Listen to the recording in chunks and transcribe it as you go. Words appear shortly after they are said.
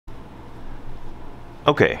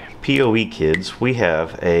Okay, POE kids, we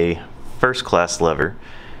have a first class lever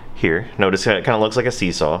here. Notice how it kind of looks like a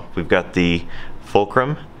seesaw. We've got the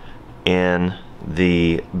fulcrum and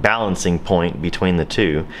the balancing point between the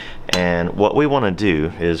two. And what we want to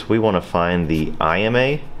do is we want to find the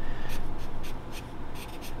IMA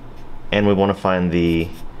and we want to find the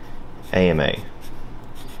AMA.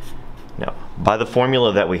 Now, by the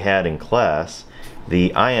formula that we had in class,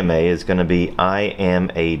 the IMA is going to be I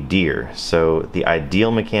am a deer. So the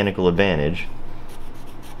ideal mechanical advantage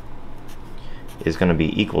is going to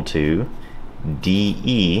be equal to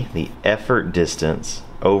dE, the effort distance,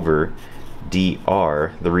 over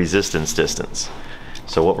dr, the resistance distance.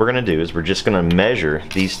 So what we're going to do is we're just going to measure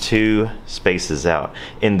these two spaces out.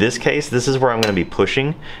 In this case, this is where I'm going to be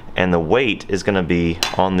pushing, and the weight is going to be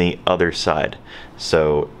on the other side.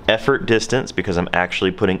 So effort distance, because I'm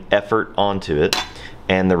actually putting effort onto it,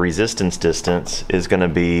 and the resistance distance is going to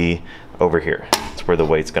be over here. That's where the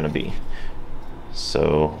weight's going to be.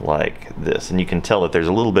 So like this, and you can tell that there's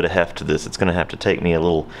a little bit of heft to this. It's going to have to take me a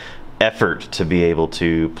little effort to be able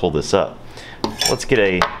to pull this up. Let's get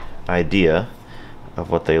a idea of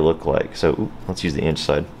what they look like. So let's use the inch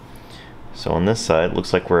side. So on this side, it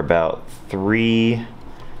looks like we're about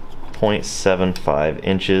 3.75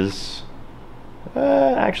 inches.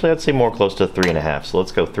 Actually, I'd say more close to 3.5. So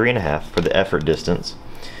let's go 3.5 for the effort distance.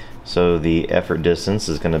 So the effort distance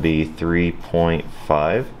is going to be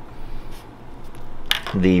 3.5.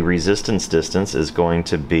 The resistance distance is going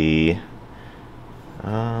to be,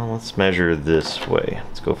 let's measure this way.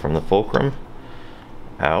 Let's go from the fulcrum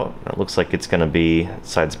out. It looks like it's going to be,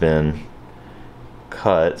 side's been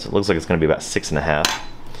cut, so it looks like it's going to be about 6.5.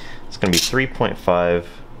 It's going to be 3.5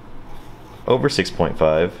 over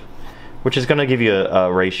 6.5, which is going to give you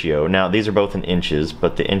a ratio. Now these are both in inches,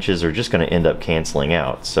 but the inches are just going to end up canceling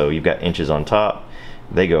out. So you've got inches on top,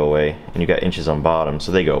 they go away, and you've got inches on bottom,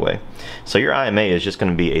 so they go away. So your IMA is just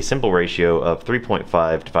going to be a simple ratio of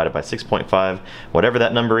 3.5 divided by 6.5. Whatever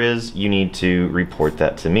that number is, you need to report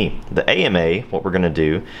that to me. The AMA, what we're going to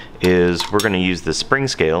do is we're going to use the spring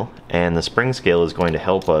scale, and the spring scale is going to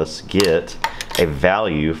help us get a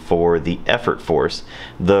value for the effort force.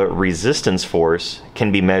 The resistance force can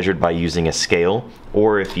be measured by using a scale,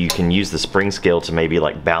 or if you can use the spring scale to maybe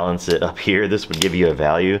like balance it up here, this would give you a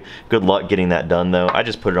value. Good luck getting that done though. I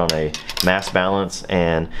just put it on a mass balance,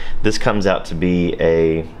 and this comes out to be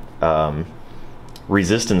a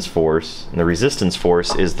resistance force, and the resistance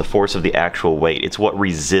force is the force of the actual weight. It's what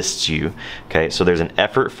resists you. Okay, so there's an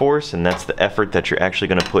effort force, and that's the effort that you're actually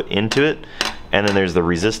going to put into it, and then there's the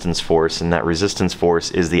resistance force, and that resistance force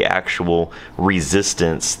is the actual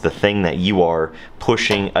resistance, the thing that you are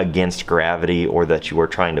pushing against gravity or that you are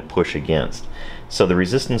trying to push against. So the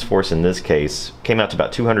resistance force in this case came out to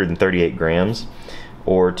about 238 grams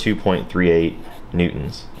or 2.38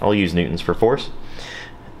 newtons. I'll use newtons for force.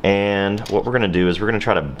 And what we're going to do is we're going to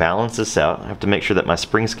try to balance this out. I have to make sure that my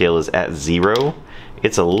spring scale is at 0.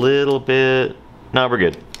 It's a little bit, no, we're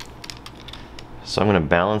good. So I'm going to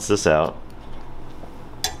balance this out.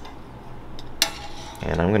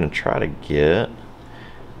 And I'm going to try to get,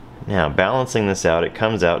 now balancing this out, it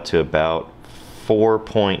comes out to about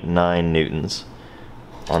 4.9 newtons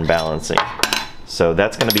on balancing. So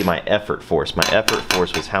that's going to be my effort force. My effort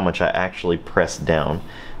force was how much I actually pressed down.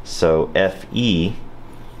 So FE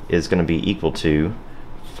is going to be equal to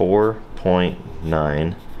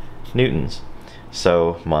 4.9 newtons.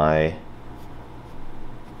 So my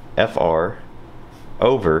FR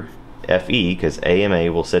over FE, because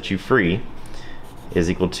AMA will set you free, is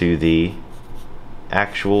equal to the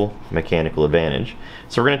actual mechanical advantage.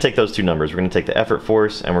 So we're going to take those two numbers. We're going to take the effort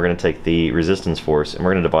force and we're going to take the resistance force, and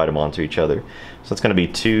we're going to divide them onto each other. So it's going to be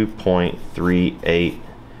 2.38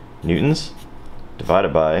 newtons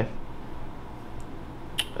divided by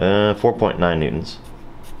 4.9 newtons.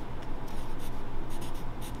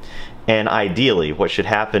 And ideally, what should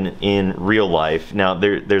happen in real life, now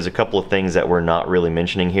there's a couple of things that we're not really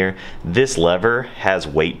mentioning here. This lever has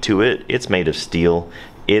weight to it. It's made of steel.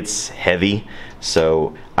 It's heavy.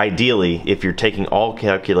 So ideally, if you're taking all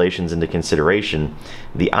calculations into consideration,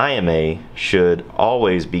 the IMA should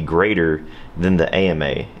always be greater than the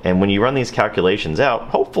AMA. And when you run these calculations out,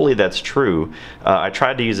 hopefully that's true. I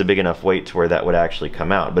tried to use a big enough weight to where that would actually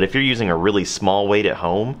come out. But if you're using a really small weight at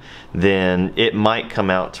home, then it might come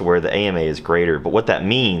out to where the AMA is greater. But what that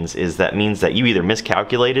means is that you either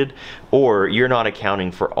miscalculated or you're not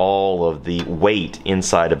accounting for all of the weight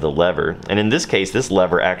inside of the lever. And in this case, this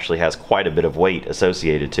lever actually has quite a bit of weight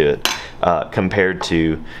associated to it compared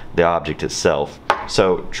to the object itself.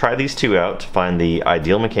 So try these two out to find the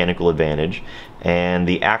ideal mechanical advantage and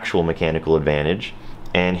the actual mechanical advantage,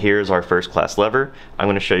 And here's our first class lever. I'm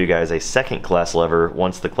going to show you guys a second class lever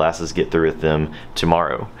once the classes get through with them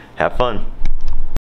tomorrow. Have fun.